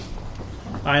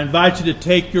I invite you to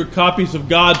take your copies of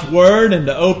God's Word and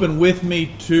to open with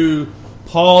me to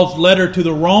Paul's letter to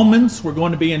the Romans. We're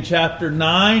going to be in chapter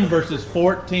 9, verses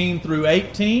 14 through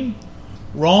 18.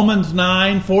 Romans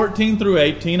 9, 14 through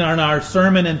 18 are in our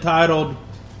sermon entitled,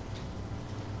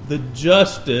 The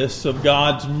Justice of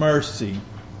God's Mercy.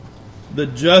 The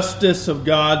Justice of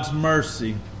God's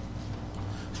Mercy.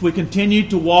 So we continue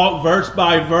to walk verse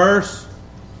by verse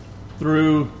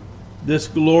through this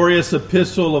glorious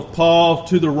epistle of Paul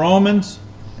to the Romans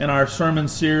in our sermon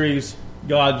series,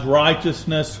 God's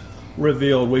Righteousness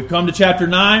Revealed. We've come to chapter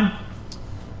 9.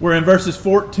 We're in verses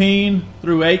 14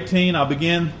 through 18. I'll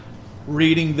begin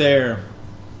reading there.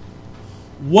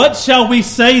 What shall we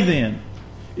say then?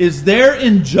 Is there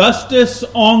injustice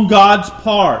on God's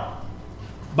part?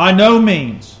 By no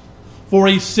means. For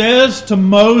he says to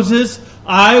Moses,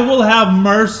 I will have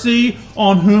mercy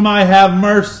on whom I have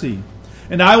mercy,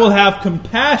 and I will have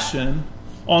compassion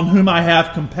on whom I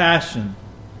have compassion.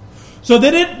 So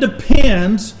that it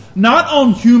depends not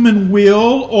on human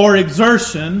will or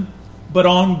exertion, but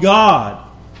on God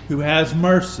who has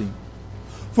mercy.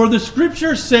 For the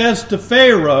Scripture says to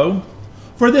Pharaoh,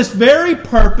 for this very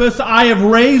purpose I have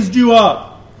raised you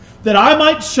up, that I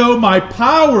might show my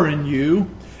power in you,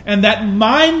 and that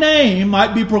my name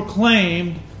might be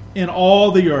proclaimed in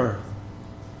all the earth.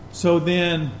 So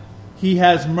then, he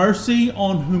has mercy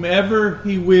on whomever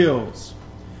he wills,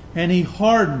 and he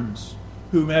hardens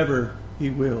whomever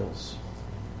he wills.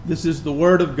 This is the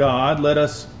word of God. Let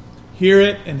us hear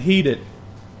it and heed it.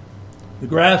 The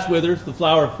grass withers, the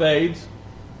flower fades,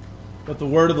 but the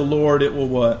word of the Lord, it will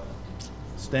what?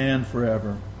 Stand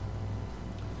forever.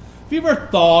 Have you ever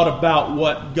thought about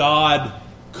what God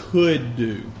could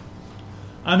do?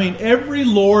 I mean, every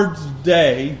Lord's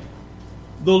Day,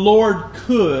 the Lord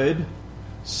could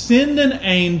send an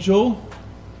angel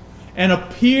and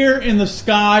appear in the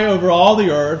sky over all the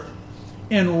earth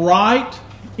and write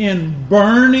in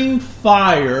burning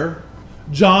fire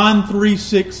John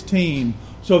 3:16,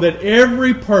 so that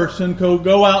every person could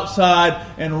go outside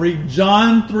and read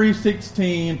John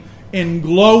 3:16 in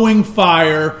glowing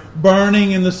fire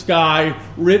burning in the sky,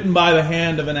 written by the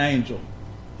hand of an angel.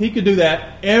 He could do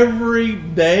that every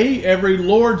day, every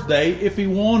Lord's Day, if he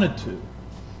wanted to.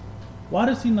 Why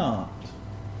does he not?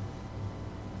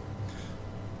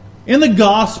 In the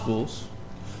Gospels,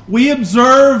 we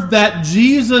observe that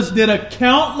Jesus did a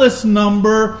countless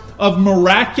number of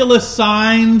miraculous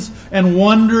signs and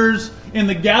wonders in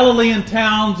the Galilean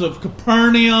towns of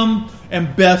Capernaum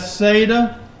and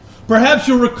Bethsaida. Perhaps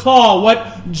you'll recall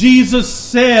what Jesus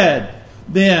said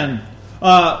then,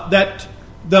 that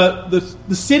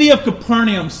the city of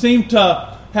Capernaum seemed to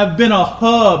have been a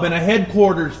hub and a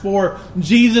headquarters for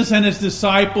Jesus and his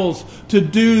disciples to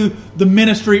do the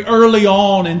ministry early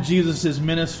on in Jesus'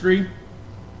 ministry.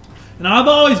 And I've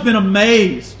always been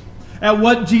amazed at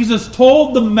what Jesus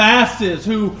told the masses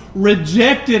who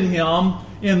rejected him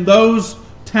in those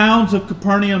towns of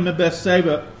Capernaum and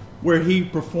Bethsaida where he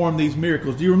performed these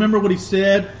miracles. Do you remember what he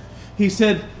said? He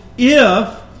said, if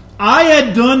I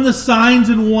had done the signs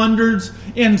and wonders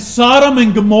in Sodom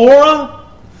and Gomorrah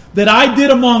that I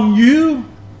did among you,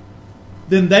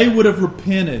 then they would have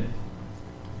repented.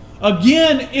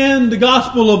 Again, in the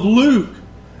Gospel of Luke,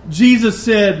 Jesus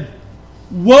said,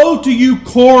 woe to you,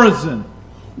 Chorazin!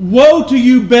 Woe to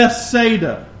you,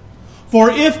 Bethsaida! For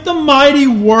if the mighty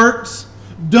works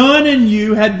done in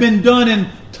you had been done in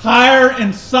Tyre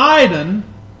and Sidon,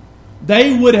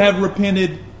 they would have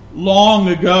repented long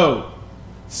ago,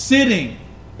 sitting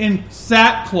in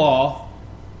sackcloth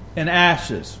and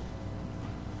ashes.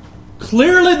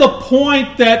 Clearly the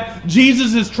point that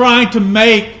Jesus is trying to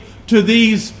make to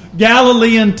these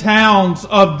Galilean towns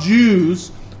of Jews,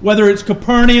 whether it's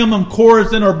Capernaum and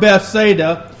Chorazin or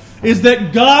Bethsaida, is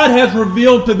that God has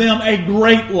revealed to them a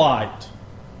great light.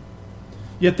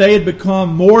 Yet they had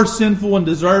become more sinful and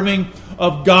deserving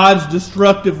of God's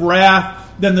destructive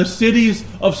wrath than the cities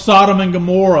of Sodom and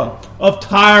Gomorrah, of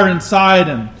Tyre and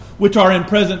Sidon, which are in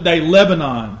present-day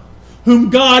Lebanon, whom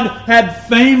God had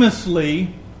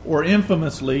famously or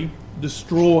infamously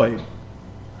destroyed.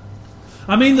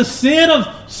 I mean, the sin of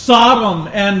Sodom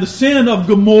and the sin of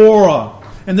Gomorrah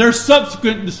and their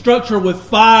subsequent destruction with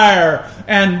fire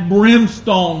and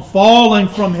brimstone falling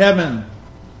from heaven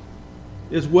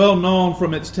is well known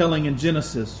from its telling in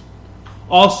Genesis.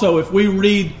 Also, if we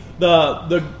read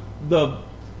the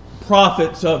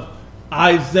prophets of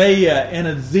Isaiah and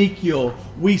Ezekiel,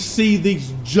 we see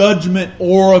these judgment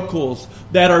oracles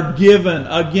that are given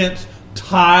against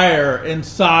Tyre and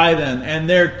Sidon and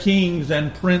their kings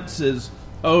and princes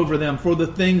over them for the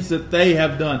things that they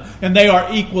have done. And they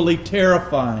are equally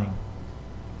terrifying.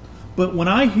 But when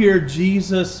I hear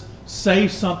Jesus say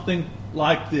something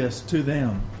like this to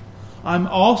them, I'm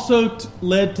also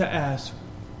led to ask,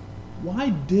 why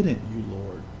didn't you,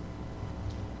 Lord?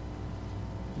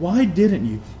 Why didn't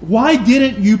you? Why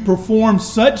didn't you perform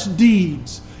such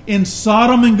deeds in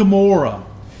Sodom and Gomorrah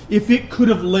if it could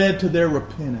have led to their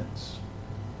repentance?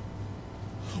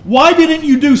 Why didn't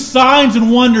you do signs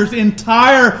and wonders in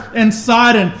Tyre and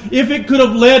Sidon if it could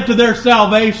have led to their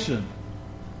salvation?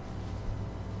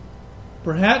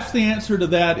 Perhaps the answer to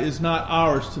that is not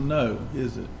ours to know,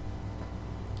 is it?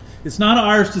 It's not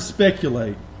ours to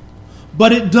speculate.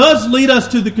 But it does lead us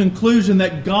to the conclusion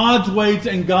that God's ways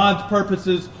and God's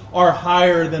purposes are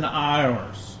higher than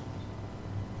ours.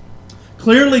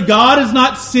 Clearly, God is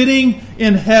not sitting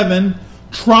in heaven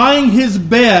trying His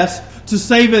best to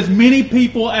save as many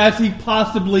people as He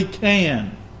possibly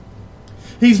can.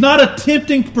 He's not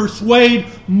attempting to persuade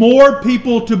more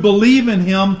people to believe in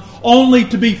Him only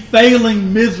to be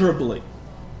failing miserably.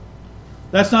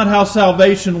 That's not how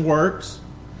salvation works.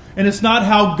 And it's not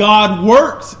how God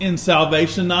works in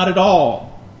salvation, not at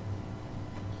all.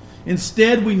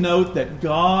 Instead, we note that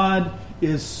God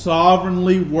is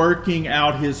sovereignly working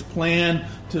out His plan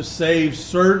to save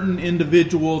certain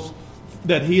individuals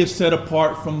that He has set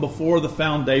apart from before the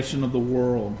foundation of the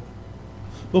world,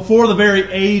 before the very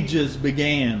ages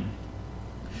began.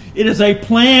 It is a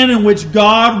plan in which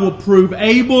God will prove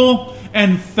able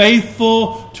and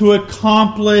faithful to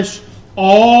accomplish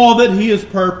all that He has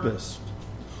purposed.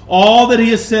 All that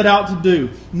He has set out to do.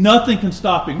 Nothing can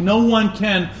stop Him. No one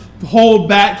can hold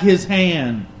back His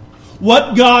hand.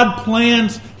 What God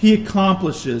plans, He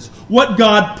accomplishes. What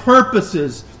God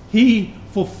purposes, He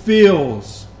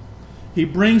fulfills. He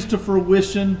brings to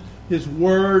fruition. His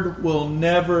word will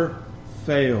never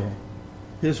fail.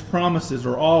 His promises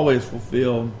are always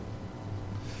fulfilled.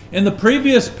 In the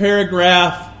previous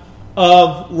paragraph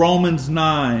of Romans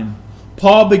 9,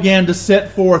 Paul began to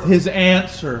set forth his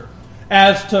answer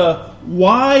as to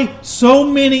why so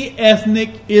many ethnic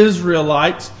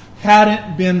Israelites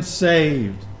hadn't been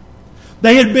saved.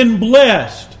 They had been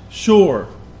blessed, sure,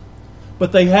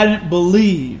 but they hadn't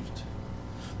believed.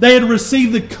 They had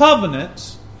received the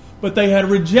covenants, but they had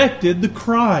rejected the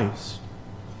Christ.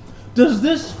 Does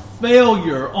this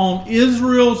failure on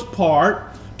Israel's part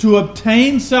to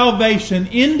obtain salvation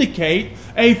indicate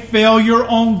a failure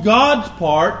on God's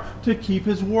part to keep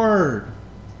His word?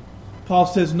 Paul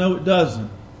says, no, it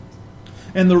doesn't.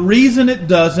 And the reason it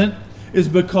doesn't is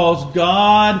because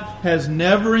God has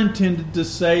never intended to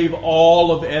save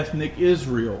all of ethnic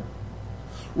Israel.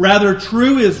 Rather,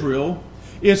 true Israel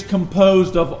is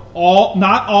composed of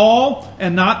not all,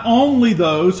 and not only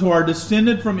those who are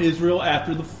descended from Israel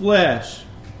after the flesh.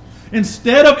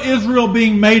 Instead of Israel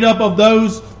being made up of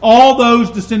all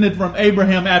those descended from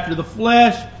Abraham after the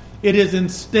flesh, it is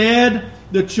instead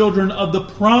the children of the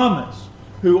promise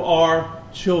who are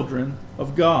children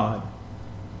of God.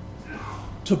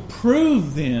 To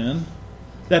prove then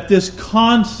that this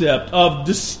concept of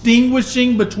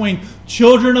distinguishing between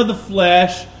children of the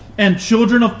flesh and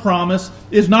children of promise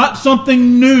is not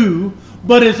something new,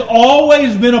 but has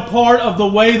always been a part of the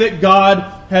way that God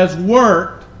has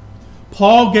worked,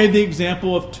 Paul gave the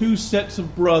example of two sets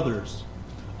of brothers,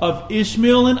 of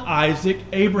Ishmael and Isaac,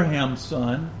 Abraham's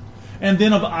son, and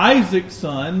then of Isaac's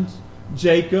sons,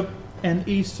 Jacob and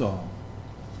Esau.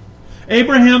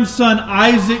 Abraham's son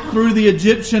Isaac, through the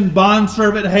Egyptian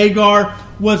bondservant Hagar,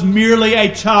 was merely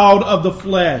a child of the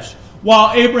flesh,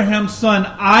 while Abraham's son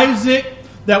Isaac,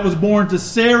 that was born to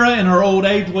Sarah in her old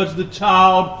age, was the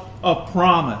child of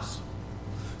promise.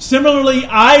 Similarly,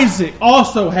 Isaac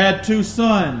also had two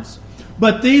sons,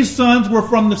 but these sons were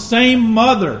from the same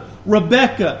mother,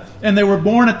 Rebekah, and they were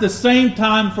born at the same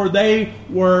time, for they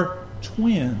were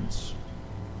twins.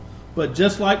 But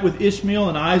just like with Ishmael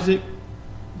and Isaac,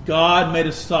 God made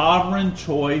a sovereign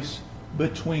choice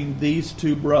between these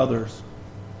two brothers.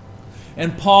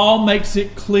 And Paul makes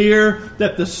it clear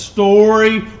that the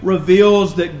story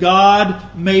reveals that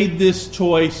God made this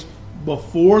choice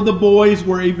before the boys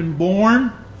were even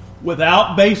born,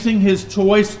 without basing His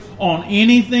choice on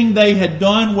anything they had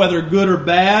done, whether good or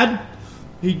bad.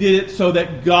 He did it so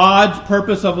that God's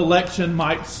purpose of election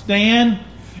might stand,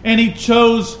 and He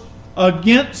chose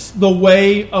against the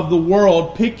way of the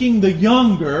world, picking the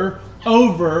younger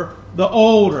over the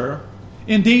older.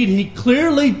 Indeed, He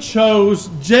clearly chose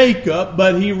Jacob,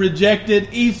 but He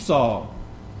rejected Esau.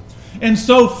 And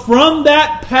so from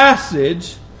that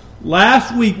passage,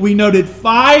 last week we noted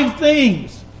 5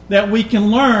 things that we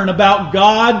can learn about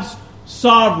God's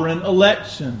sovereign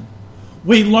election.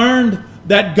 We learned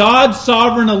that God's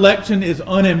sovereign election is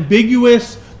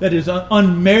unambiguous, that is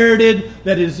unmerited,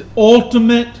 that is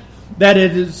ultimate, that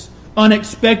it is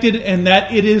unexpected, and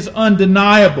that it is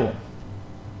undeniable.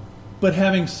 But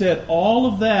having said all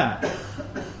of that,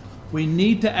 we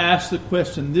need to ask the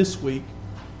question this week,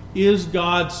 is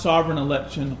God's sovereign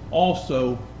election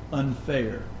also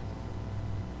unfair?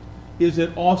 Is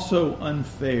it also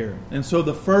unfair? And so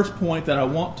the first point that I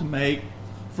want to make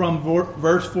from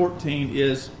verse 14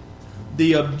 is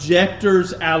the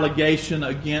objector's allegation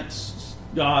against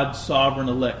God's sovereign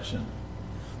election.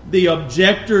 The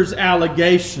objector's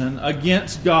allegation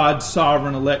against God's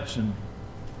sovereign election.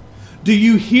 Do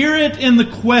you hear it in the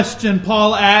question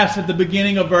Paul asked at the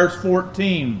beginning of verse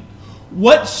 14?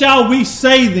 What shall we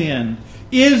say then?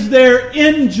 Is there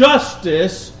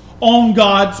injustice on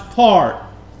God's part?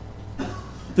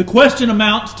 The question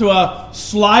amounts to a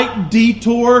slight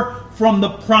detour from the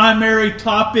primary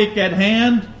topic at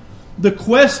hand. The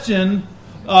question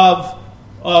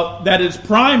that is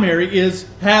primary is,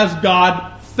 has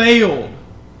God failed?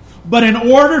 But in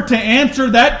order to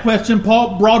answer that question,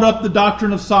 Paul brought up the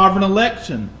doctrine of sovereign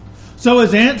election. So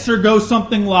his answer goes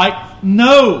something like,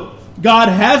 no, God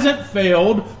hasn't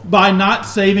failed by not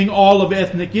saving all of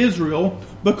ethnic Israel,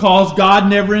 because God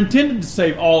never intended to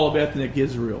save all of ethnic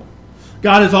Israel.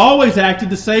 God has always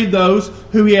acted to save those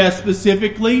who He has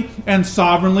specifically and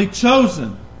sovereignly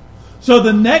chosen. So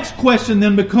the next question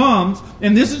then becomes,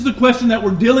 and this is the question that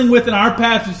we're dealing with in our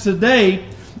passage today,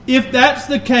 if that's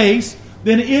the case,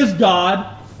 then is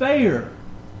God fair?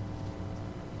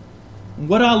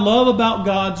 What I love about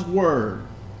God's Word,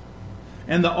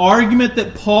 and the argument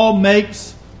that Paul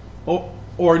makes,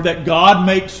 or that God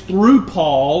makes through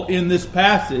Paul in this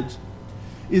passage,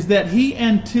 is that he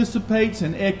anticipates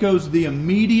and echoes the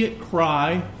immediate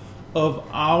cry of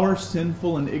our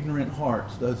sinful and ignorant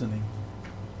hearts, doesn't he?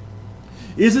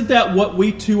 Isn't that what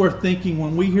we too are thinking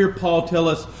when we hear Paul tell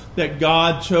us that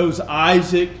God chose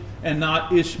Isaac and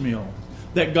not Ishmael?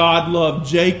 That God loved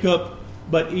Jacob,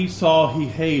 but Esau He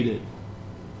hated.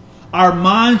 Our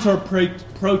minds are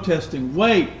protesting,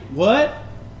 wait, what?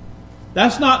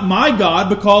 That's not my God,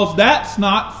 because that's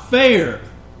not fair.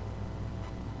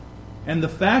 And the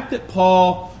fact that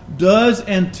Paul does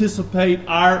anticipate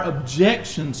our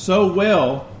objection so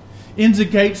well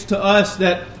indicates to us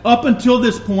that up until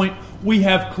this point, we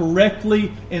have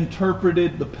correctly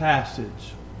interpreted the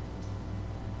passage.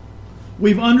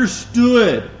 We've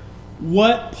understood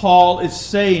what Paul is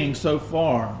saying so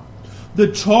far.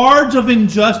 The charge of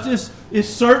injustice is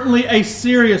certainly a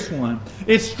serious one.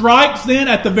 It strikes then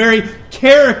at the very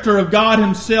character of God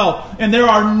Himself. And there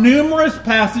are numerous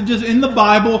passages in the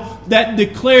Bible that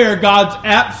declare God's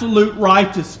absolute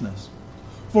righteousness.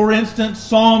 For instance,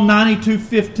 Psalm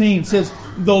 92:15 says,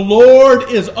 "The Lord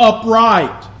is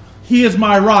upright. He is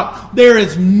my rock. There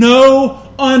is no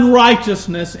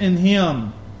unrighteousness in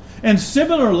Him." And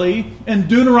similarly, in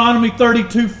Deuteronomy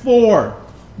 32:4,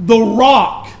 "The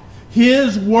rock,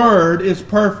 His word is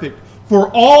perfect,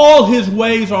 for all His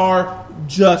ways are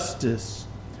justice.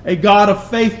 A God of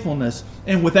faithfulness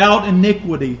and without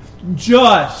iniquity,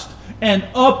 just and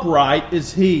upright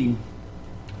is He."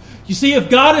 You see, if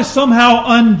God is somehow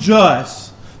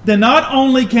unjust, then not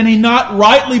only can He not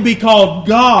rightly be called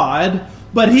God,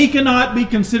 but He cannot be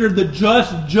considered the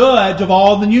just judge of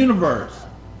all the universe.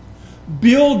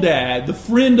 Bildad, the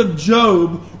friend of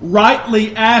Job,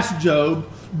 rightly asked Job,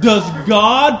 does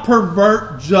God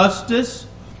pervert justice,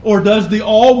 or does the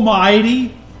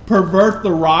Almighty pervert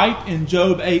the right, in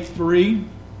Job 8:3?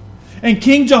 And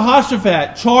King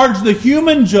Jehoshaphat charged the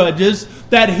human judges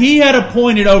that he had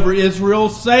appointed over Israel,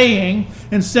 saying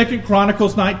in 2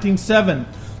 Chronicles 19:7,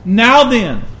 "Now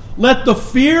then, let the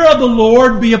fear of the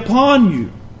Lord be upon you.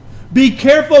 Be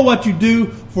careful what you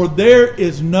do, for there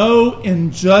is no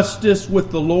injustice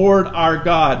with the Lord our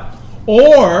God,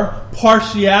 or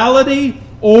partiality,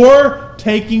 or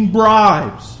taking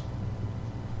bribes."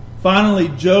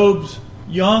 Finally, Job's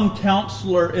young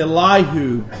counselor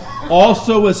Elihu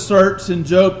also asserts in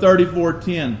Job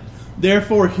 34:10,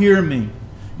 "Therefore hear me,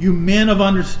 you men of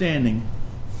understanding.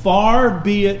 Far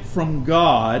be it from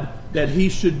God that He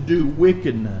should do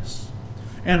wickedness,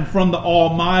 and from the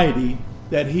Almighty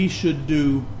that He should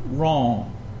do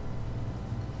wrong."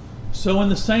 So in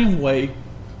the same way,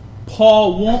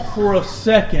 Paul won't for a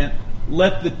second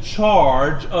let the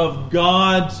charge of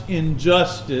God's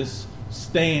injustice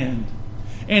stand.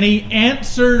 And he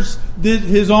answers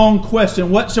his own question,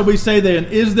 what shall we say then?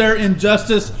 Is there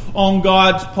injustice on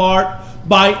God's part?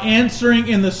 By answering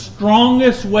in the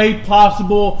strongest way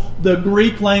possible the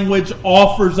Greek language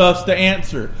offers us to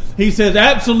answer. He says,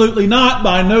 absolutely not,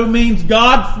 by no means.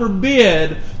 God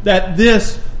forbid that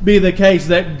this be the case,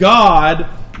 that God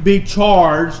be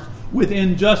charged with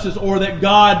injustice, or that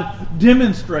God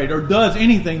demonstrates or does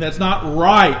anything that's not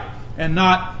right and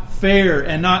not fair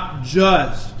and not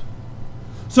just.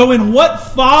 So in what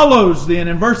follows then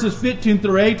in verses 15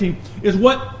 through 18 is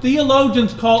what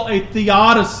theologians call a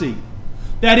theodicy.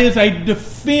 That is a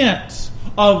defense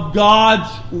of God's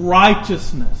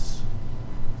righteousness.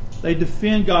 They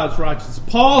defend God's righteousness.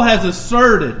 Paul has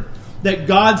asserted that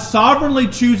God sovereignly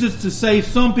chooses to save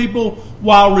some people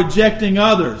while rejecting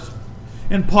others.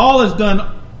 And Paul has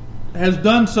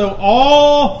done so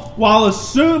all while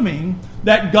assuming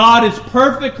that God is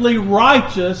perfectly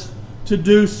righteous to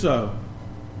do so.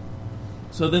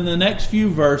 So then the next few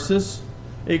verses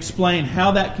explain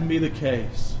how that can be the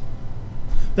case.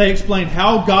 They explain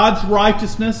how God's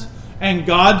righteousness and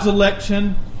God's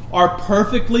election are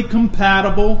perfectly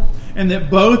compatible, and that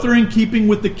both are in keeping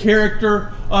with the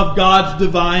character of God's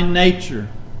divine nature.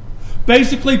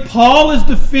 Basically, Paul is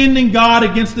defending God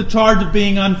against the charge of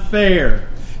being unfair.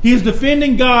 He is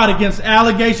defending God against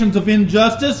allegations of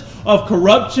injustice, of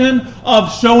corruption,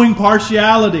 of showing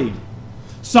partiality.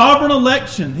 Sovereign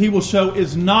election, he will show,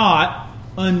 is not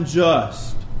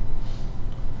unjust.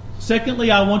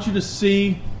 Secondly, I want you to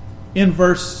see in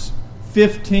verse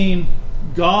 15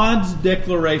 God's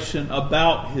declaration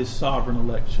about his sovereign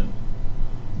election.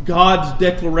 God's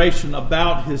declaration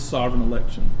about his sovereign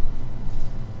election.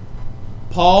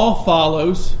 Paul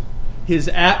follows his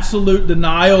absolute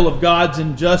denial of God's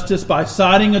injustice by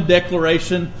citing a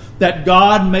declaration that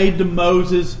God made to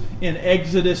Moses in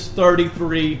Exodus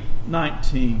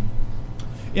 33:19.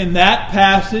 In that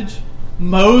passage,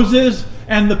 Moses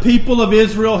and the people of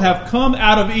Israel have come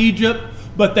out of Egypt,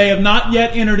 but they have not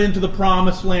yet entered into the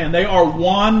promised land. They are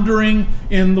wandering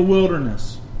in the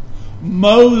wilderness.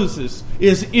 Moses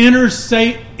is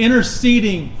interceding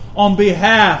on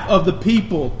behalf of the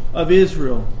people of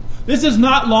Israel. This is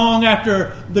not long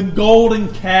after the golden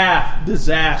calf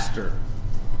disaster.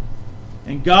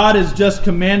 And God has just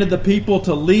commanded the people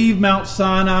to leave Mount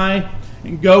Sinai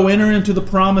and go enter into the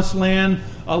promised land,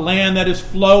 a land that is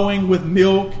flowing with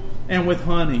milk and with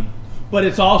honey. But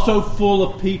it's also full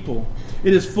of people.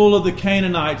 It is full of the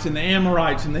Canaanites and the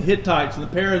Amorites and the Hittites and the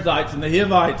Perizzites and the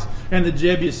Hivites and the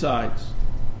Jebusites.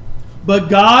 But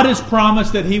God has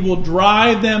promised that He will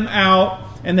drive them out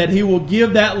and that He will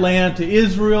give that land to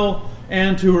Israel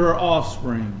and to her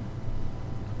offspring.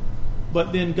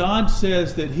 But then God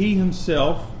says that He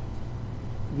Himself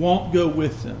won't go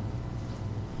with them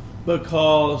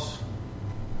because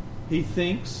He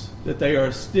thinks that they are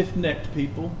a stiff-necked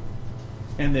people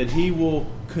and that He will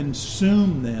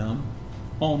consume them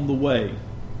on the way.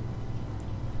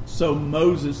 So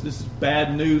Moses, this is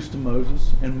bad news to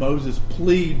Moses, and Moses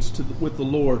pleads with the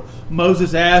Lord.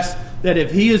 Moses asks that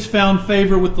if he has found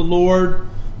favor with the Lord,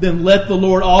 then let the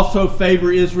Lord also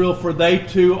favor Israel, for they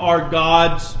too are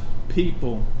God's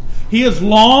people. He is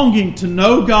longing to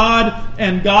know God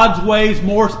and God's ways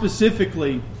more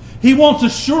specifically. He wants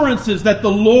assurances that the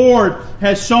Lord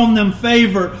has shown them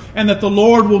favor and that the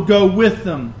Lord will go with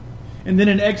them. And then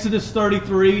in Exodus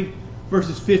 33,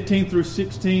 verses 15 through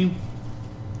 16,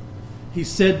 He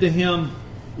said to him,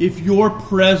 "If your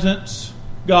presence,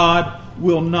 God,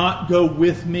 will not go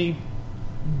with me,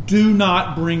 do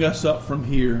not bring us up from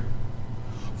here.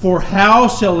 For how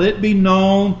shall it be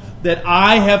known that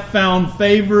I have found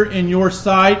favor in your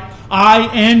sight, I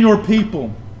and your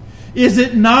people? Is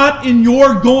it not in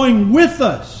your going with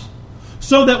us,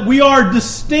 so that we are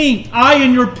distinct, I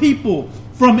and your people,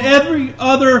 from every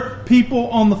other people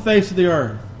on the face of the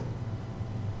earth?"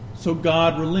 So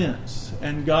God relents,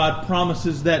 and God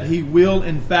promises that He will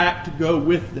in fact go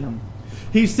with them.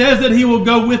 He says that He will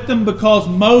go with them because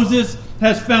Moses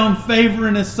has found favor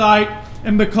in His sight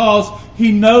and because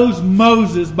He knows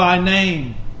Moses by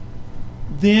name.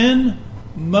 Then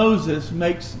Moses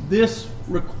makes this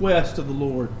request of the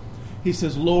Lord. He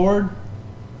says, "Lord,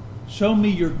 show me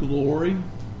your glory."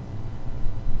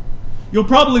 You'll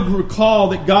probably recall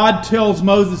that God tells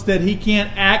Moses that he can't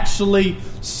actually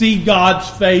see God's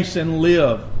face and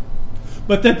live,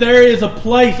 but that there is a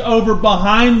place over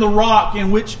behind the rock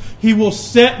in which He will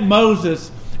set Moses,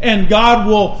 and God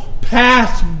will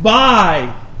pass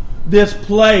by this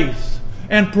place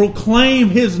and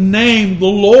proclaim His name, the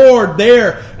Lord,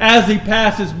 there as He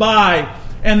passes by,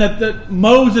 and that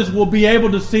Moses will be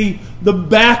able to see the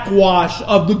backwash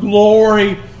of the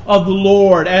glory of the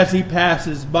Lord as He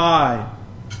passes by.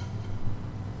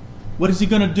 What is He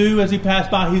going to do as He passes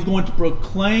by? He's going to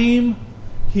proclaim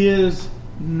His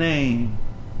name.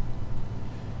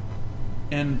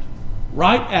 And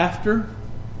right after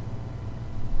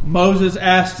Moses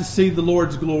asks to see the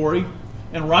Lord's glory,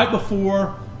 and right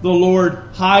before the Lord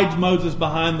hides Moses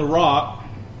behind the rock,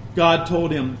 God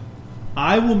told him,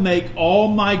 I will make all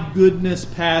my goodness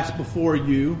pass before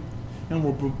you, and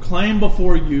will proclaim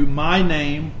before you my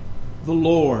name, the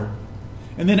Lord.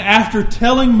 And then after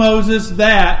telling Moses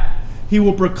that, he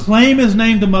will proclaim his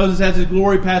name to Moses as his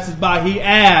glory passes by. He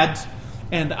adds,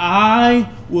 and I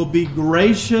will be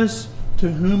gracious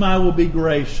to whom I will be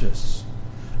gracious,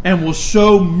 and will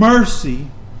show mercy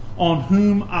on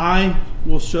whom I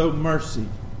will show mercy.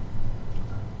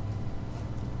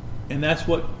 And that's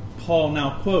what Paul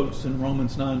now quotes in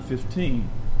Romans 9:15.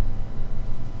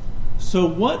 So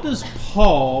what does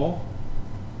Paul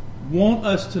want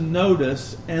us to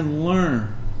notice and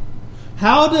learn?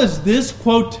 How does this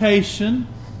quotation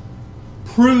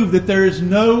prove that there is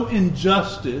no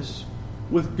injustice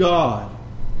with God?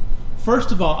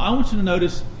 First of all, I want you to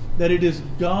notice that it is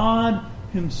God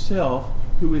Himself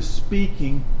who is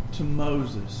speaking to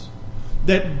Moses.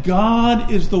 That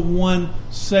God is the one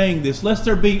saying this. Lest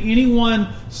there be anyone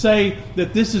say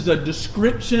that this is a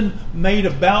description made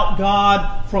about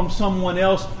God from someone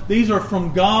else. These are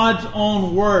from God's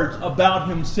own words about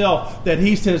Himself. That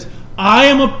He says, I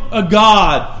am a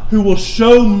God who will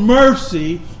show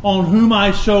mercy on whom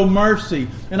I show mercy.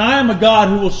 And I am a God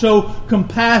who will show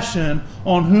compassion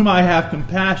on whom I have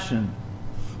compassion.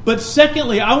 But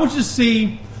secondly, I want you to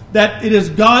see that it is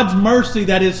God's mercy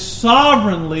that is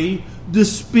sovereignly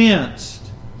dispensed.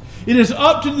 It is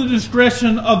up to the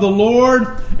discretion of the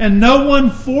Lord, and no one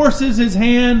forces His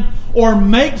hand or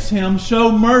makes Him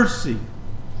show mercy.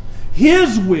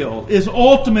 His will is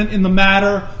ultimate in the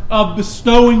matter of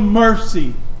bestowing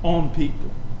mercy on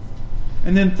people.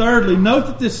 And then thirdly, note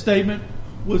that this statement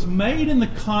was made in the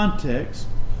context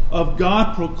of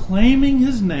God proclaiming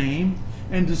His name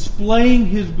and displaying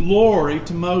His glory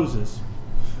to Moses.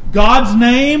 God's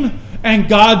name and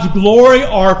God's glory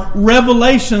are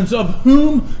revelations of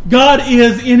whom God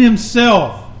is in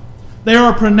Himself. They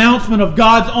are a pronouncement of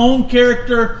God's own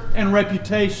character and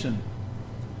reputation.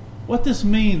 What this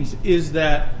means is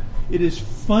that it is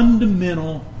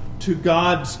fundamental to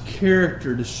God's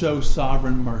character to show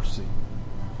sovereign mercy.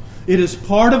 It is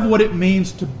part of what it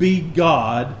means to be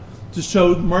God, to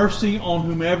show mercy on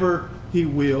whomever He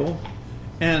will,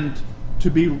 and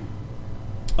to be...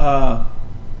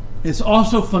 it's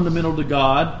also fundamental to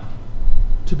God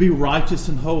to be righteous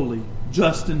and holy,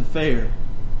 just and fair.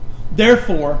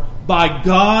 Therefore, by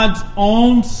God's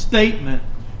own statement,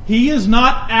 He is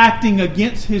not acting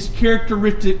against His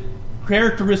characteristic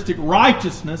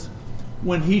righteousness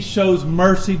when He shows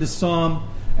mercy to some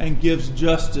and gives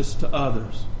justice to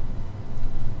others.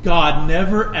 God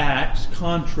never acts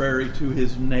contrary to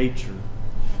His nature.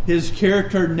 His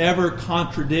character never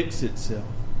contradicts itself.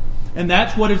 And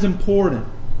that's what is important.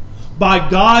 By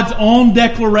God's own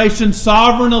declaration,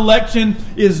 sovereign election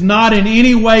is not in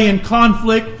any way in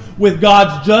conflict with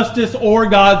God's justice or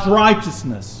God's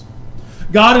righteousness.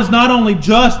 God is not only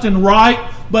just and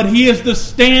right, but He is the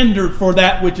standard for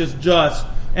that which is just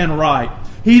and right.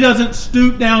 He doesn't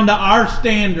stoop down to our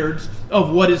standards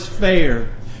of what is fair.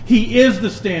 He is the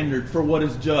standard for what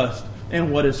is just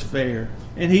and what is fair.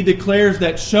 And He declares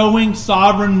that showing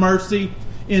sovereign mercy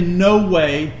in no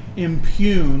way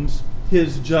impugns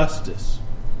His justice.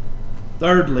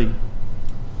 Thirdly,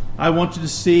 I want you to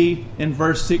see in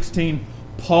verse 16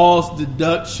 Paul's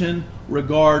deduction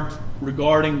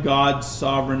regarding God's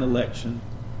sovereign election.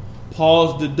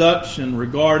 Paul's deduction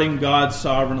regarding God's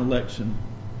sovereign election.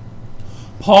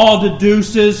 Paul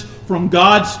deduces from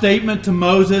God's statement to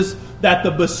Moses that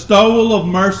the bestowal of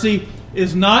mercy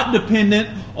is not dependent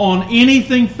on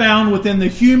anything found within the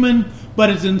human,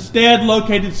 but is instead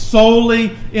located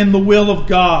solely in the will of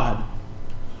God.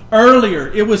 Earlier,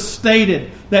 it was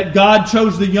stated that God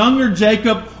chose the younger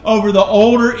Jacob over the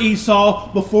older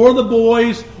Esau before the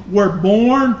boys were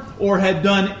born or had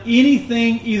done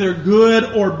anything either good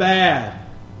or bad.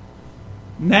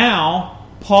 Now,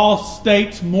 Paul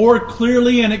states more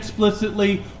clearly and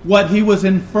explicitly what he was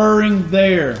inferring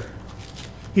there.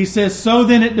 He says, so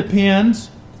then it depends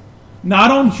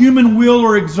not on human will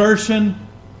or exertion,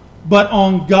 but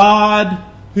on God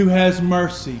who has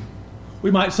mercy.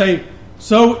 We might say,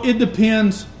 so it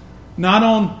depends not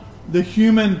on the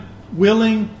human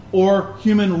willing or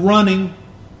human running,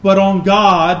 but on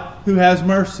God who has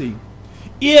mercy.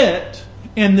 It,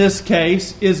 in this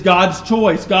case, is God's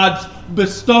choice, God's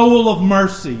bestowal of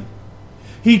mercy.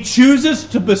 He chooses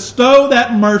to bestow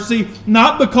that mercy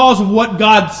not because of what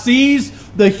God sees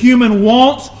the human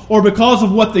wants or because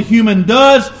of what the human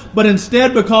does, but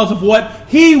instead because of what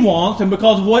He wants and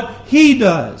because of what He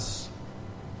does.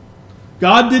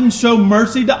 God didn't show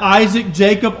mercy to Isaac,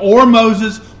 Jacob, or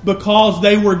Moses because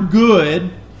they were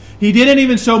good. He didn't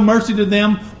even show mercy to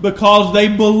them because they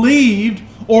believed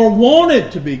or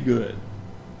wanted to be good.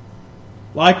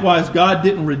 Likewise, God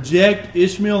didn't reject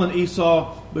Ishmael and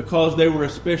Esau because they were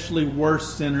especially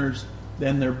worse sinners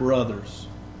than their brothers.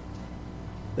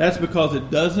 That's because it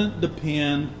doesn't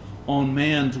depend on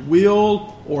man's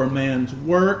will or man's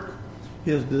work,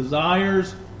 his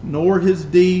desires, nor his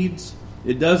deeds.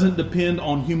 It doesn't depend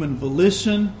on human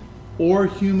volition or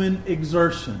human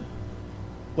exertion.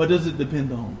 What does it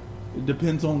depend on? It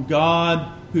depends on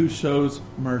God who shows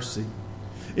mercy.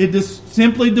 It just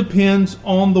simply depends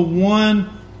on the one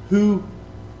who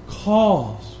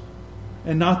calls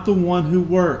and not the one who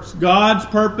works. God's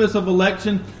purpose of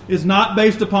election is not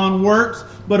based upon works,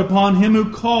 but upon him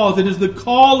who calls. It is the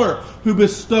caller who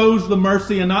bestows the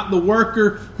mercy and not the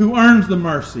worker who earns the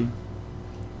mercy.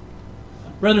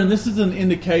 Brethren, this is an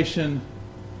indication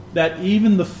that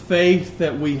even the faith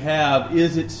that we have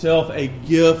is itself a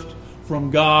gift from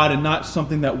God and not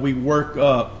something that we work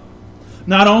up.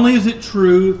 Not only is it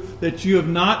true that you have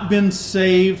not been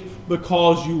saved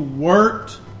because you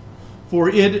worked for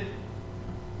it,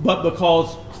 but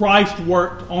because Christ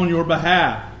worked on your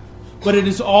behalf. But it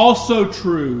is also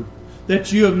true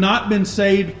that you have not been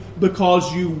saved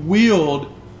because you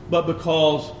willed, but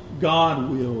because God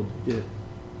willed it.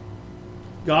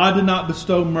 God did not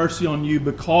bestow mercy on you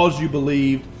because you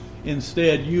believed.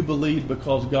 Instead, you believed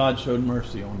because God showed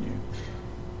mercy on you.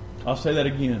 I'll say that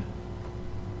again.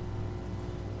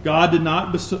 God did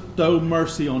not bestow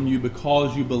mercy on you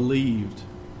because you believed.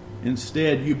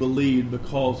 Instead, you believed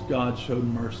because God showed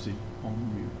mercy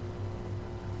on you.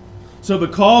 So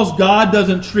because God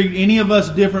doesn't treat any of us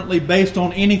differently based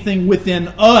on anything within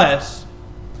us,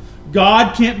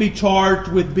 God can't be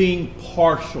charged with being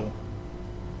partial.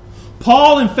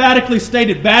 Paul emphatically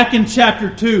stated back in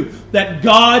chapter 2 that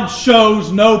God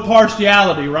shows no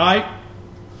partiality, right?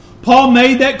 Paul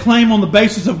made that claim on the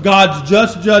basis of God's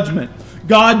just judgment.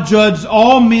 God judged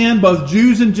all men, both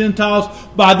Jews and Gentiles,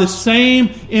 by the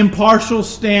same impartial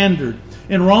standard.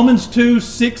 In Romans 2,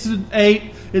 6 and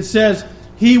 8, it says,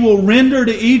 He will render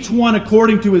to each one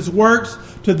according to his works.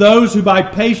 To those who by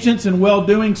patience and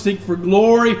well-doing seek for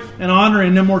glory and honor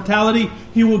and immortality,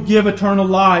 He will give eternal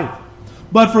life.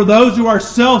 But for those who are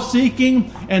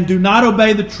self-seeking and do not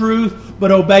obey the truth,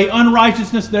 but obey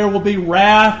unrighteousness, there will be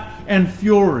wrath and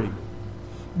fury.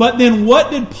 But then what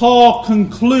did Paul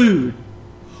conclude?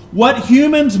 What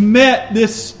humans met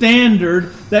this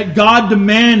standard that God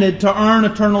demanded to earn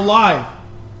eternal life?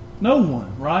 No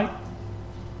one, right?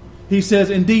 He says,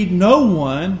 indeed, no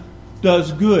one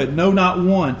does good. No, not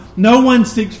one. No one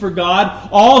seeks for God.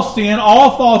 All sin,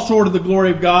 all fall short of the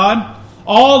glory of God.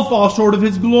 All fall short of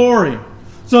His glory.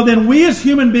 So then we as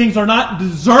human beings are not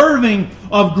deserving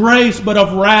of grace, but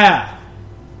of wrath.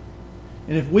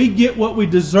 And if we get what we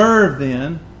deserve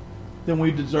then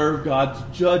we deserve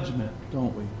God's judgment,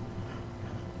 don't we?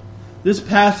 This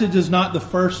passage is not the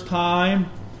first time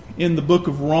in the book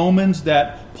of Romans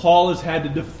that Paul has had to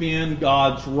defend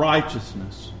God's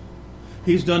righteousness.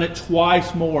 He's done it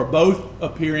twice more, both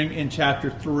appearing in chapter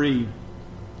 3.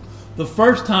 The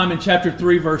first time in chapter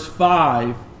 3, verse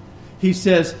 5, he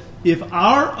says, if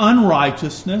our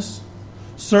unrighteousness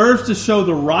serves to show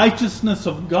the righteousness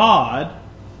of God,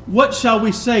 what shall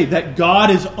we say? That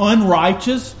God is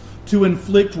unrighteous to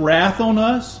inflict wrath on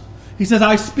us? He says,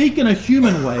 I speak in a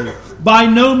human way. By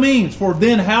no means, for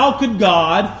then how could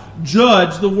God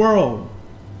judge the world?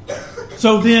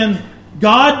 So then,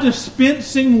 God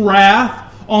dispensing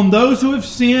wrath on those who have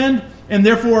sinned and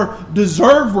therefore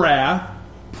deserve wrath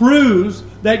proves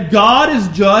that God is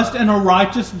just and a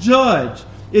righteous judge.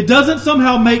 It doesn't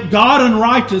somehow make God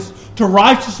unrighteous to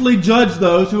righteously judge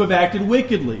those who have acted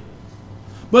wickedly.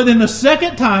 But then the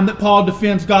second time that Paul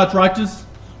defends God's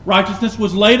righteousness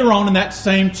was later on in that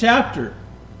same chapter.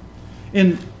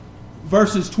 In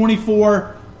verses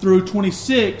 24 through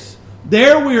 26,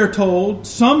 there we are told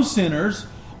some sinners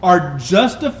are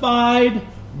justified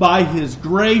by His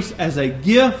grace as a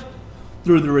gift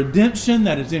through the redemption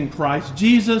that is in Christ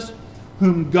Jesus,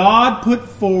 whom God put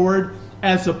forward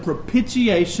as a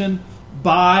propitiation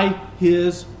by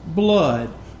His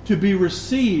blood, to be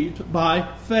received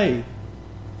by faith.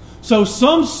 So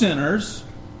some sinners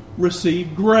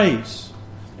receive grace.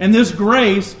 And this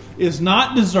grace is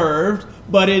not deserved,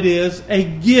 but it is a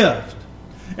gift.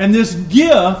 And this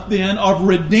gift then of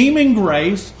redeeming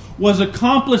grace was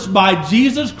accomplished by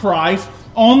Jesus Christ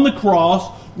on the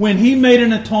cross when He made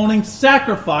an atoning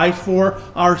sacrifice for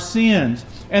our sins.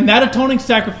 And that atoning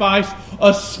sacrifice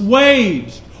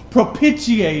assuaged,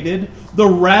 propitiated the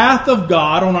wrath of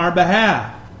God on our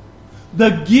behalf. The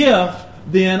gift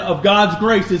then of God's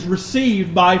grace is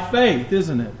received by faith,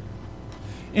 isn't it?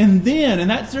 And then in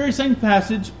that very same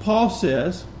passage, Paul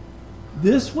says,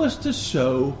 This was to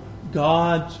show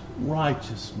God's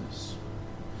righteousness,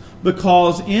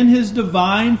 because in His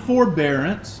divine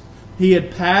forbearance, He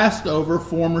had passed over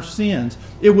former sins.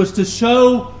 It was to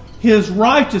show His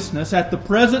righteousness at the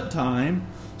present time,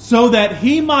 so that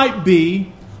He might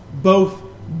be both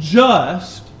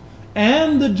just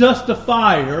and the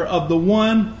justifier of the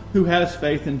one who has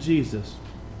faith in Jesus.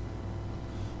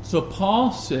 So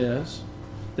Paul says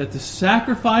that the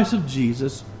sacrifice of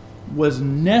Jesus was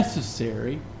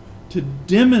necessary to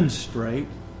demonstrate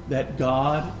that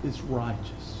God is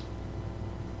righteous.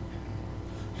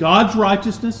 God's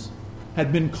righteousness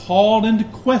had been called into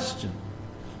question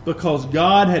because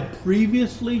God had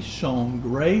previously shown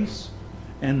grace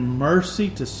and mercy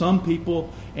to some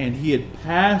people, and He had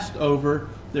passed over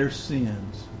their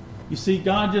sins. You see,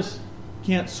 God just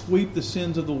can't sweep the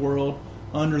sins of the world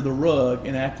under the rug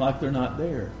and act like they're not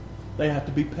there. They have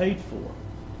to be paid for.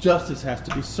 Justice has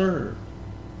to be served.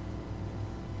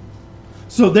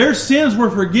 So their sins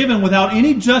were forgiven without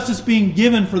any justice being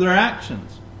given for their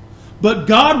actions. But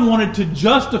God wanted to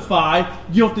justify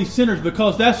guilty sinners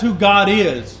because that's who God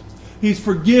is. He's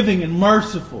forgiving and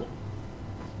merciful.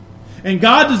 And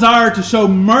God desired to show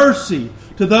mercy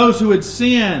to those who had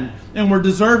sinned and were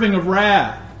deserving of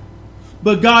wrath.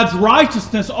 But God's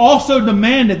righteousness also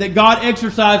demanded that God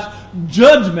exercise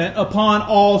judgment upon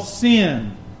all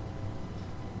sin.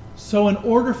 So in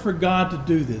order for God to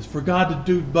do this, for God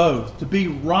to do both, to be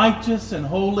righteous and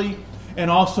holy and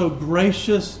also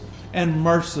gracious and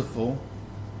merciful,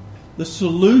 the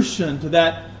solution to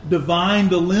that divine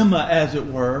dilemma, as it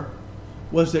were,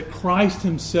 was that Christ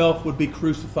Himself would be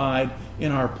crucified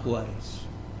in our place.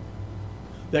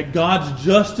 That God's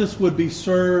justice would be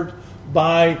served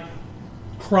by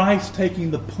Christ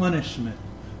taking the punishment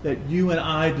that you and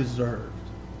I deserved.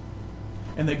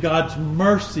 And that God's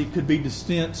mercy could be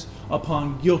dispensed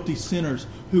upon guilty sinners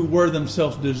who were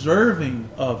themselves deserving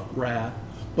of wrath,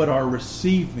 but are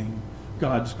receiving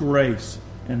God's grace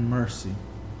and mercy.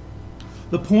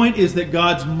 The point is that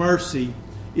God's mercy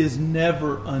is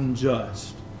never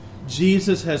unjust.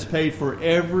 Jesus has paid for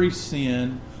every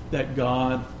sin that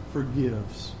God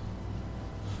forgives.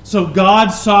 So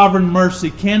God's sovereign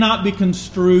mercy cannot be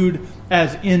construed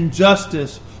as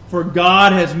injustice, for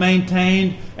God has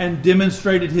maintained and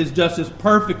demonstrated His justice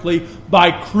perfectly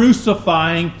by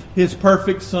crucifying His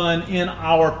perfect Son in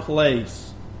our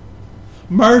place.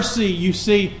 Mercy, you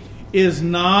see, is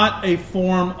not a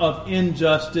form of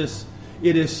injustice.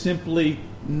 It is simply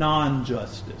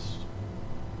non-justice.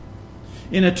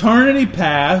 In eternity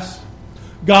past,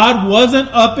 God wasn't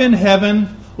up in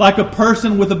heaven like a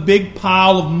person with a big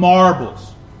pile of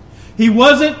marbles. He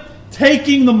wasn't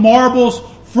taking the marbles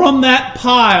from that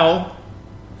pile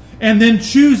and then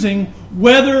choosing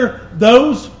whether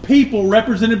those people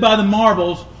represented by the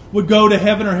marbles would go to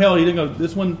heaven or hell. He didn't go,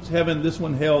 this one's heaven, this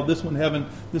one hell, this one heaven,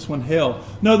 this one hell.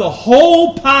 No, the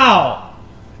whole pile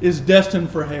is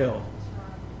destined for hell.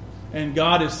 And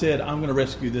God has said, I'm going to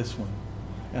rescue this one.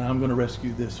 And I'm going to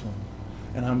rescue this one.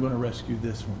 And I'm going to rescue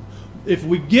this one. If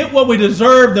we get what we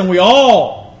deserve, then we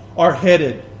all are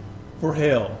headed for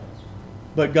hell.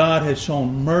 But God has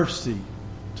shown mercy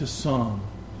to some,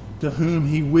 to whom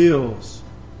He wills.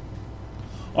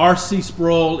 R.C.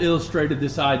 Sproul illustrated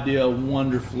this idea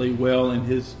wonderfully well in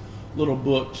his little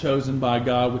book, Chosen by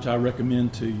God, which I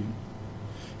recommend to you.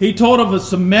 He told of a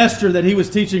semester that he was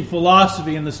teaching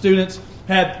philosophy, and the students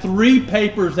had 3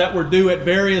 papers that were due at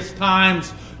various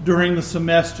times during the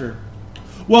semester.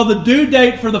 Well, the due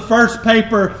date for the first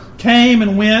paper came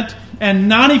and went,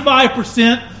 and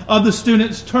 95% of the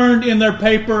students turned in their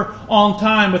paper on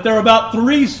time. But there were about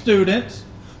 3 students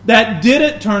that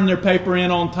didn't turn their paper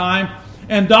in on time.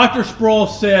 And Dr. Sproul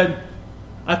said,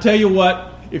 I tell you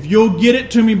what, if you'll get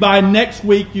it to me by next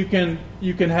week, you can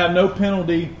have no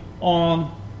penalty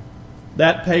on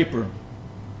that paper.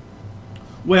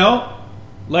 Well,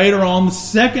 later on, the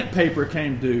second paper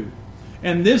came due.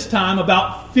 And this time,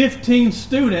 about 15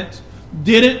 students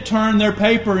didn't turn their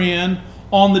paper in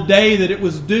on the day that it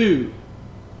was due.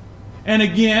 And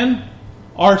again,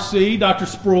 R.C., Dr.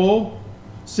 Sproul,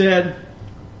 said,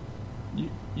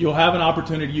 you'll have an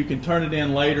opportunity. You can turn it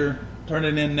in later, turn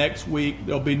it in next week.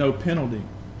 There'll be no penalty.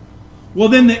 Well,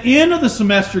 then the end of the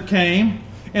semester came,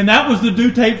 and that was the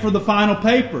due date for the final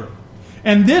paper.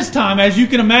 And this time, as you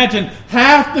can imagine,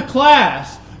 half the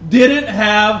class didn't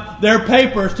have their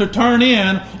papers to turn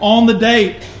in on the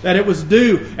date that it was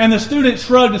due. And the student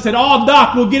shrugged and said, "Oh,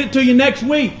 Doc, we'll get it to you next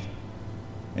week."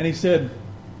 And he said,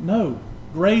 "No,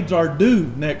 grades are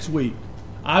due next week.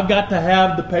 I've got to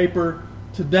have the paper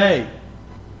today."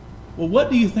 Well,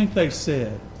 what do you think they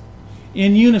said?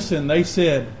 In unison, they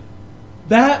said,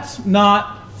 "That's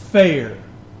not fair.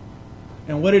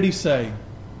 And what did he say?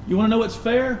 You want to know what's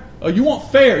fair? Oh, you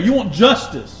want fair. You want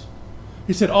justice.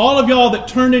 He said, all of y'all that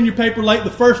turned in your paper late the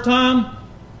first time,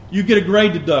 you get a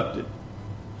grade deducted.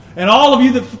 And all of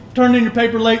you that turned in your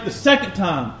paper late the second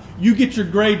time, you get your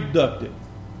grade deducted.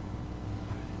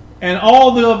 And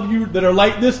all of you that are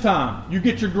late this time, you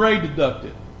get your grade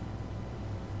deducted.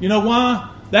 You know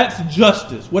why? That's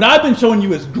justice. What I've been showing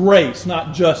you is grace,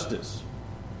 not justice.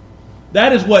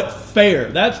 That is what's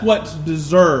fair. That's what's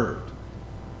deserved.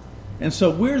 And so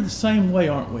we're the same way,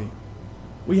 aren't we?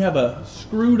 We have a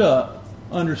screwed up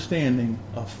understanding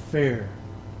of fair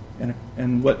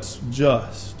and what's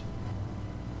just.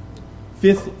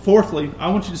 Fourthly, I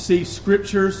want you to see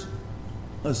Scripture's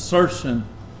assertion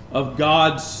of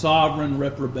God's sovereign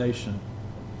reprobation.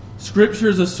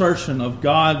 Scripture's assertion of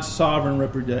God's sovereign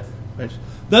reprobation.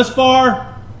 Thus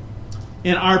far,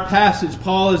 in our passage,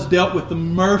 Paul has dealt with the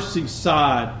mercy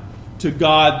side to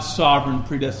God's sovereign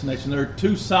predestination. There are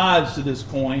two sides to this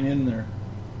coin in there.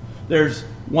 There's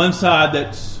one side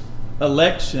that's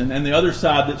election and the other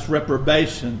side that's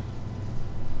reprobation.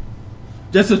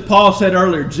 Just as Paul said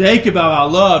earlier, Jacob have I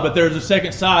loved, but there's a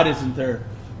second side, isn't there?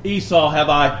 Esau have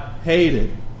I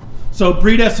hated. So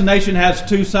predestination has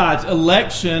two sides,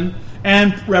 election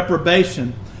and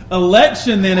reprobation.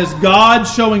 Election then is God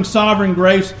showing sovereign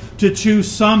grace to choose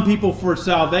some people for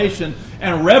salvation,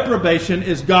 and reprobation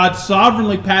is God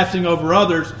sovereignly passing over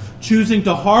others, choosing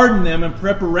to harden them in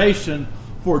preparation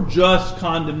for just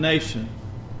condemnation.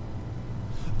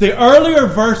 The earlier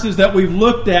verses that we've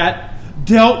looked at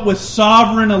dealt with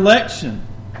sovereign election,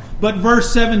 but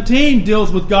verse 17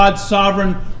 deals with God's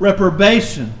sovereign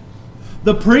reprobation.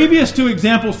 The previous two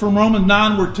examples from Romans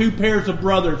 9 were two pairs of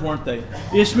brothers, weren't they?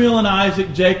 Ishmael and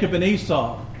Isaac, Jacob and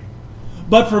Esau.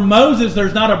 But for Moses,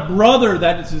 there's not a brother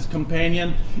that is his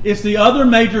companion. It's the other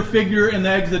major figure in the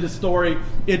Exodus story.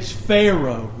 It's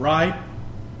Pharaoh, right?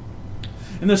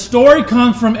 And the story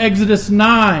comes from Exodus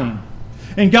 9.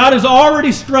 And God has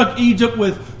already struck Egypt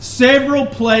with several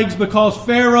plagues because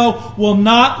Pharaoh will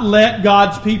not let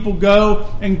God's people go.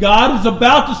 And God is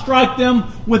about to strike them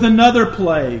with another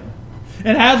plague.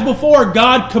 And as before,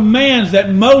 God commands that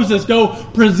Moses go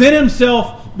present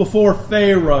himself before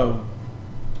Pharaoh.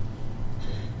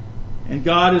 And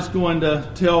God is going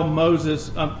to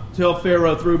tell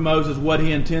Pharaoh through Moses what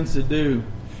he intends to do.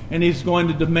 And he's going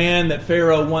to demand that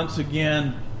Pharaoh once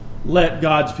again let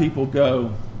God's people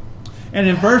go. And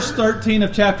in verse 13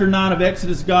 of chapter 9 of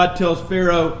Exodus, God tells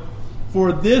Pharaoh,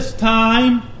 "For this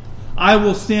time I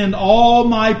will send all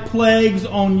my plagues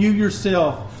on you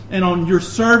yourself and on your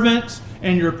servants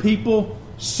and your people,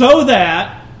 so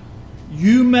that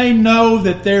you may know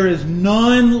that there is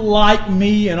none like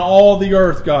me in all the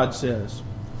earth," God says.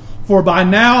 "For by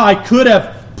now I could have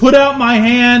put out my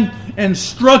hand and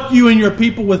struck you and your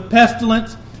people with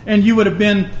pestilence, and you would have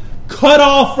been cut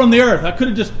off from the earth." I could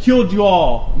have just killed you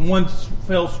all in one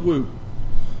fell swoop.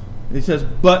 He says,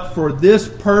 "But for this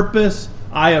purpose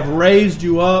I have raised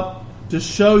you up, to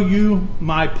show you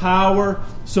my power,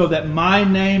 so that my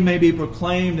name may be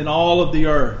proclaimed in all of the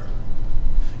earth.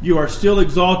 You are still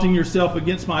exalting yourself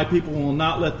against my people and will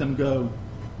not let them go."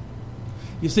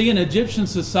 You see, in Egyptian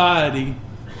society,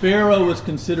 Pharaoh was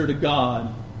considered a god.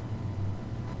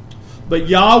 But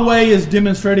Yahweh is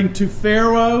demonstrating to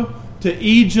Pharaoh, to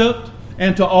Egypt,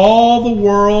 and to all the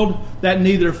world that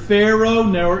neither Pharaoh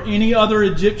nor any other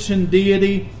Egyptian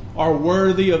deity are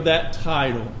worthy of that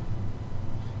title.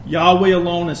 Yahweh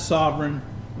alone is sovereign.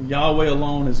 Yahweh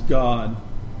alone is God.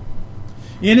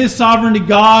 In His sovereignty,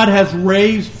 God has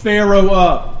raised Pharaoh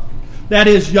up. That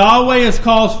is, Yahweh has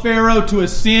caused Pharaoh to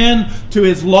ascend to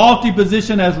his lofty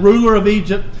position as ruler of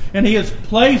Egypt, and He has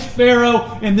placed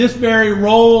Pharaoh in this very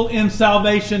role in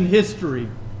salvation history.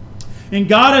 And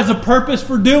God has a purpose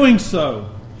for doing so.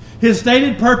 His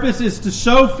stated purpose is to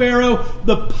show Pharaoh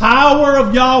the power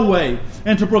of Yahweh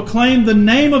and to proclaim the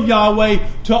name of Yahweh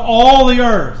to all the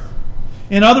earth.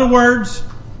 In other words,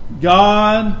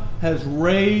 God has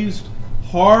raised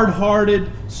hard-hearted,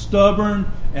 stubborn,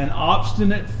 and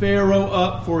obstinate Pharaoh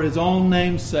up for His own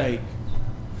name's sake.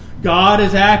 God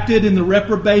has acted in the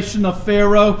reprobation of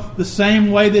Pharaoh the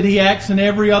same way that He acts in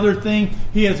every other thing.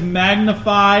 He has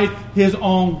magnified His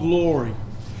own glory.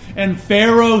 And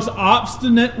Pharaoh's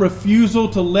obstinate refusal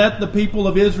to let the people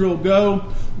of Israel go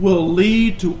will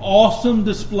lead to awesome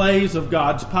displays of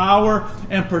God's power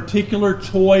and particular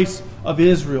choice of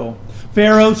Israel.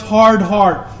 Pharaoh's hard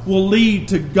heart will lead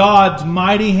to God's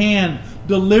mighty hand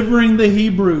delivering the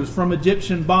Hebrews from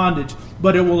Egyptian bondage,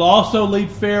 but it will also lead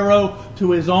Pharaoh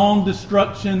to his own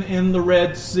destruction in the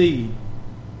Red Sea.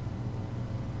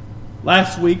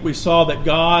 Last week we saw that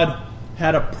God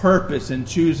had a purpose in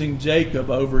choosing Jacob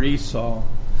over Esau.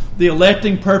 The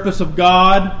electing purpose of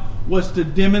God was to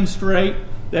demonstrate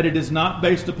that it is not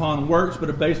based upon works,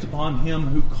 but based upon Him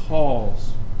who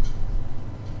calls.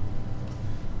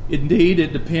 Indeed,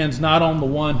 it depends not on the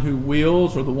one who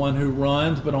wills or the one who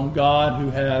runs, but on God who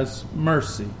has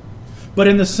mercy. But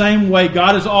in the same way,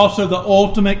 God is also the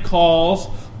ultimate cause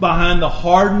behind the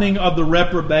hardening of the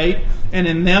reprobate, and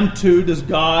in them too does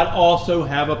God also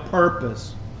have a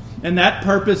purpose. And that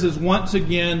purpose is once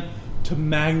again to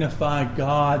magnify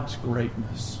God's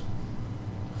greatness.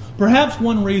 Perhaps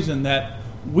one reason that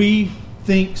we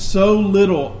think so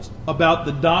little about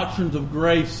the doctrines of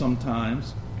grace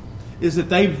sometimes is that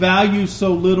we value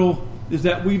so little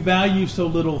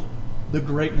the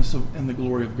greatness and the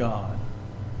glory of God.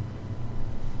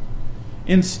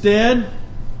 Instead,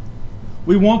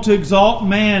 we want to exalt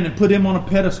man and put him on a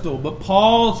pedestal, but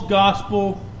Paul's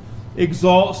gospel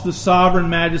exalts the sovereign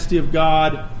majesty of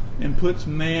God and puts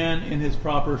man in his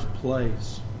proper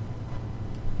place.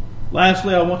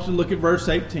 Lastly, I want you to look at verse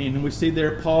 18, and we see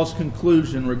there Paul's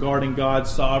conclusion regarding God's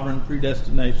sovereign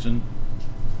predestination.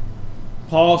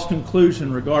 Paul's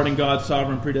conclusion regarding God's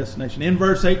sovereign predestination. In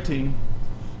verse 18,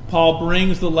 Paul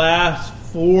brings the last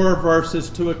 4 verses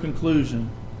to a conclusion.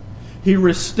 He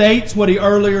restates what he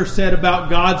earlier said about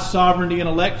God's sovereignty and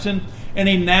election, and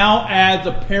he now adds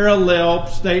a parallel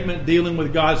statement dealing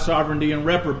with God's sovereignty and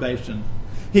reprobation.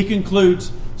 He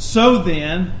concludes, "So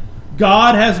then,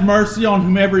 God has mercy on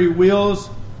whomever He wills,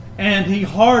 and He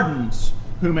hardens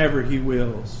whomever He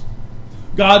wills."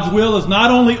 God's will is not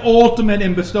only ultimate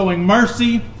in bestowing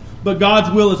mercy, but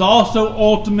God's will is also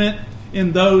ultimate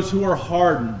in those who are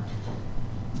hardened.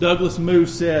 Douglas Moo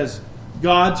says,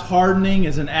 God's hardening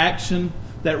is an action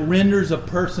that renders a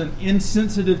person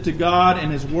insensitive to God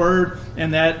and His Word,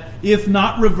 and that, if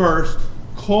not reversed,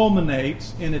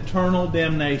 culminates in eternal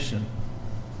damnation.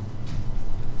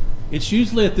 It's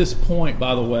usually at this point,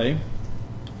 by the way,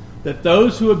 that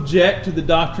those who object to the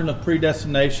doctrine of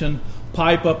predestination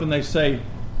pipe up and they say,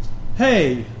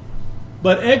 "Hey,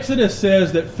 but Exodus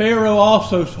says that Pharaoh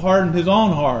also hardened his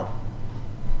own heart."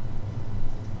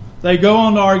 They go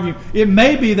on to argue, it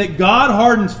may be that God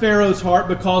hardens Pharaoh's heart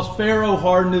because Pharaoh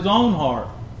hardened his own heart.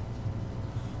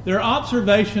 Their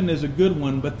observation is a good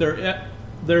one, but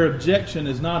their objection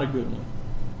is not a good one.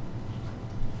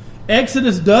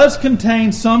 Exodus does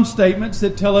contain some statements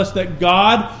that tell us that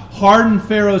God hardened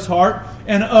Pharaoh's heart,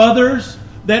 and others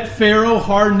that Pharaoh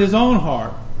hardened his own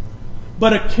heart.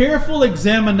 But a careful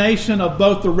examination of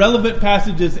both the relevant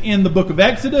passages in the book of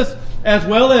Exodus as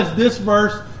well as this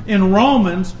verse in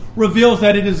Romans reveals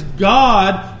that it is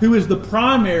God who is the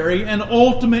primary and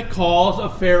ultimate cause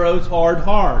of Pharaoh's hard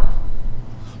heart.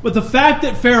 But the fact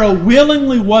that Pharaoh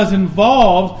willingly was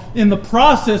involved in the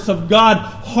process of God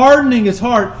hardening his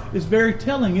heart is very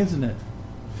telling, isn't it?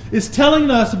 It's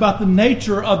telling us about the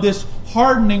nature of this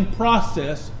hardening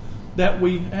process that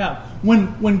we have.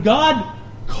 When God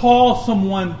calls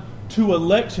someone to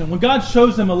election, when God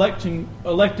shows them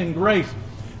electing grace,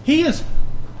 He is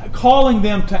calling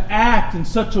them to act in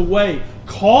such a way,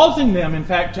 causing them, in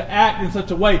fact, to act in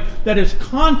such a way that is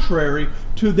contrary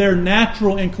to their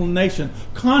natural inclination,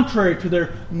 contrary to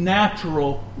their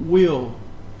natural will.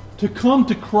 To come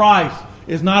to Christ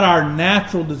is not our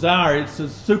natural desire, it's the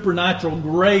supernatural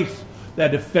grace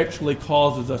that effectually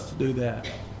causes us to do that.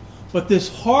 But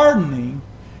this hardening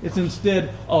is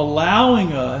instead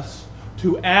allowing us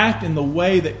to act in the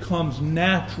way that comes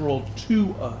natural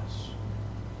to us.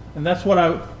 And that's what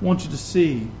I want you to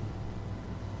see.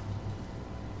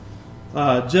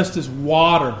 Just as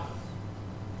water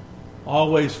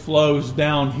always flows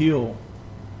downhill,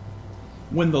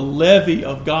 when the levy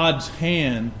of God's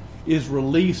hand is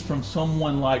released from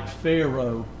someone like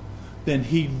Pharaoh, then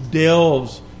he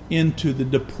delves into the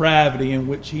depravity in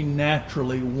which he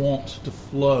naturally wants to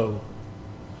flow.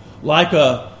 Like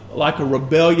a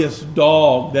rebellious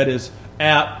dog that is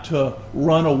apt to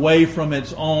run away from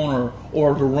its owner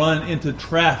or to run into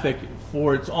traffic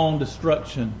for its own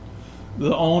destruction.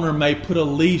 The owner may put a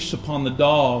leash upon the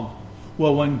dog.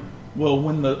 When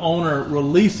the owner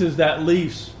releases that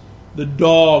leash, the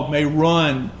dog may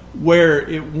run where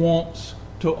it wants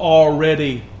to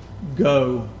already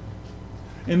go.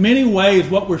 In many ways,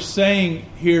 what we're saying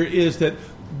here is that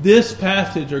this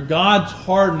passage, or God's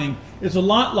hardening, is a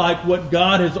lot like what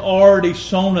God has already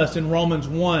shown us in Romans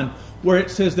 1, where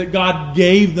it says that God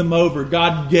gave them over.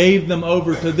 God gave them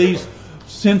over to these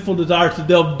sinful desires to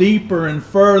delve deeper and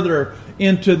further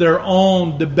into their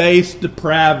own debased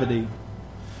depravity.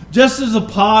 Just as a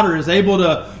potter is able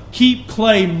to keep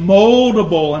clay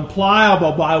moldable and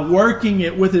pliable by working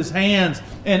it with his hands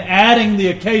and adding the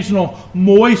occasional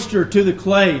moisture to the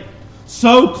clay,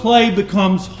 so clay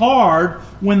becomes hard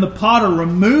when the potter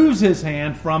removes his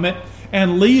hand from it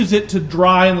and leaves it to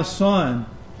dry in the sun.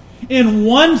 In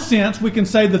one sense, we can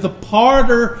say that the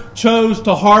potter chose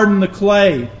to harden the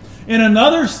clay. In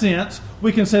another sense,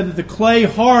 we can say that the clay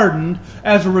hardened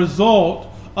as a result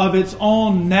of its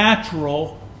own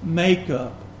natural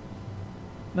makeup.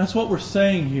 That's what we're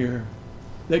saying here,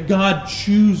 that God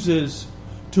chooses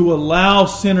to allow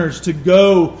sinners to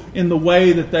go in the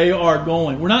way that they are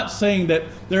going. We're not saying that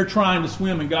they're trying to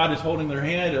swim and God is holding their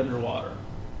hand underwater.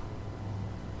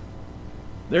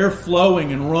 They're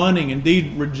flowing and running,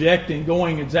 indeed rejecting,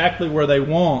 going exactly where they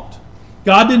want.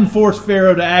 God didn't force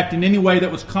Pharaoh to act in any way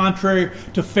that was contrary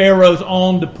to Pharaoh's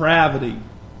own depravity.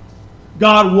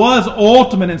 God was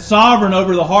ultimate and sovereign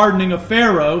over the hardening of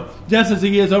Pharaoh, just as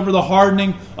He is over the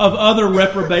hardening of other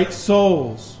reprobate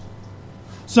souls.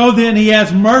 So then He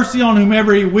has mercy on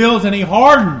whomever He wills, and He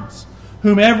hardens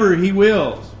whomever He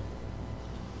wills.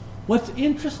 What's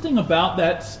interesting about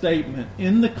that statement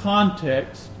in the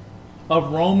context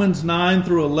of Romans 9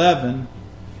 through 11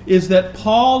 is that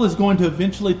Paul is going to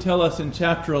eventually tell us in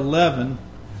chapter 11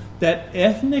 that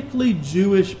ethnically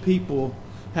Jewish people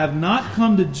have not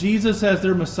come to Jesus as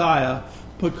their Messiah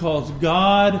because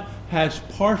God has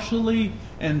partially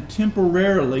and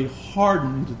temporarily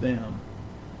hardened them.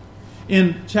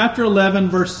 In chapter 11,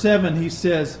 verse 7, he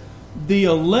says, "The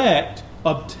elect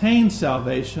obtained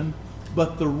salvation,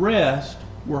 but the rest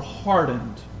were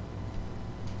hardened."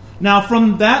 Now,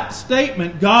 from that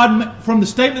statement, from the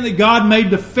statement that God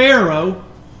made to Pharaoh,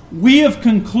 we have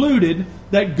concluded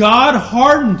that God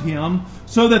hardened him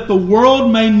so that the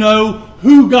world may know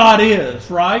who God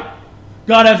is, right?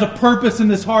 God has a purpose in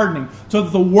this hardening, so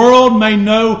that the world may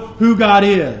know who God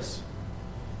is.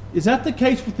 Is that the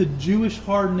case with the Jewish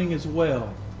hardening as well?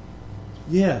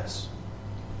 Yes.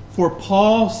 For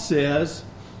Paul says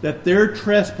that their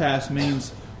trespass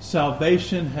means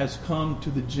salvation has come to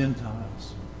the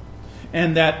Gentiles,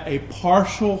 and that a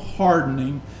partial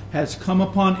hardening has come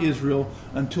upon Israel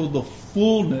until the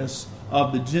fullness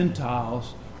of the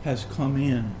Gentiles has come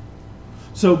in.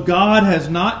 So God has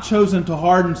not chosen to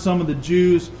harden some of the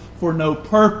Jews for no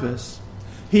purpose.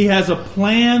 He has a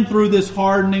plan through this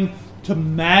hardening to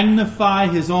magnify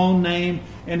His own name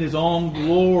and His own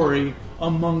glory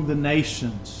among the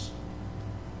nations.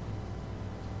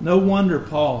 No wonder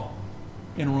Paul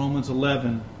in Romans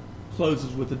 11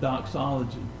 closes with the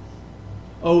doxology.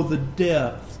 Oh, the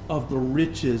depth of the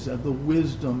riches of the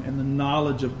wisdom and the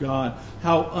knowledge of God.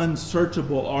 How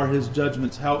unsearchable are His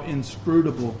judgments. How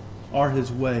inscrutable are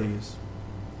His ways.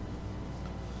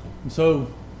 And so,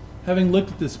 having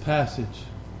looked at this passage,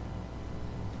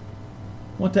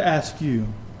 I want to ask you,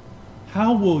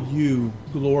 how will you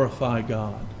glorify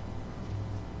God?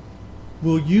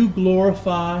 Will you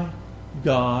glorify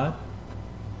God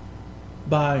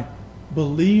by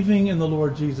believing in the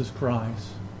Lord Jesus Christ,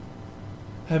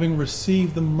 having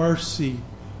received the mercy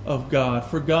of God?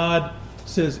 For God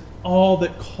says, all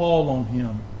that call on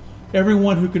Him,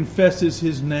 everyone who confesses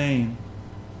His name,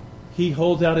 He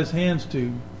holds out His hands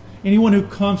to. Anyone who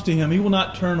comes to Him, He will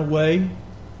not turn away.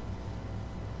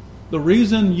 The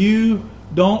reason you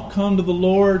don't come to the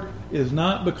Lord is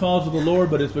not because of the Lord,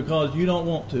 but it's because you don't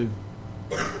want to.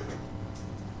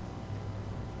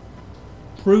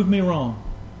 Prove me wrong.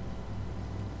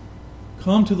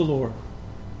 Come to the Lord.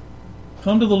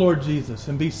 Come to the Lord Jesus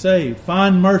and be saved.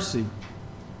 Find mercy.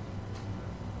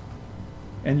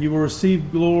 And you will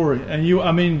receive glory.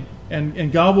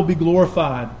 And God will be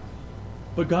glorified.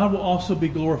 But God will also be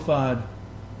glorified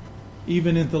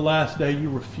even in the last day you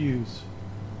refuse.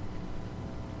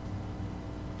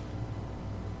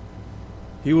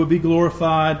 He will be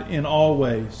glorified in all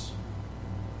ways,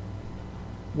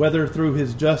 whether through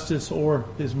His justice or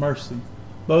His mercy,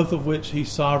 both of which He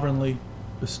sovereignly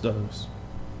bestows.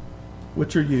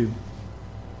 Which are you?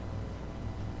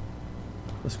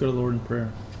 Let's go to the Lord in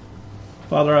prayer.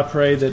 Father, I pray that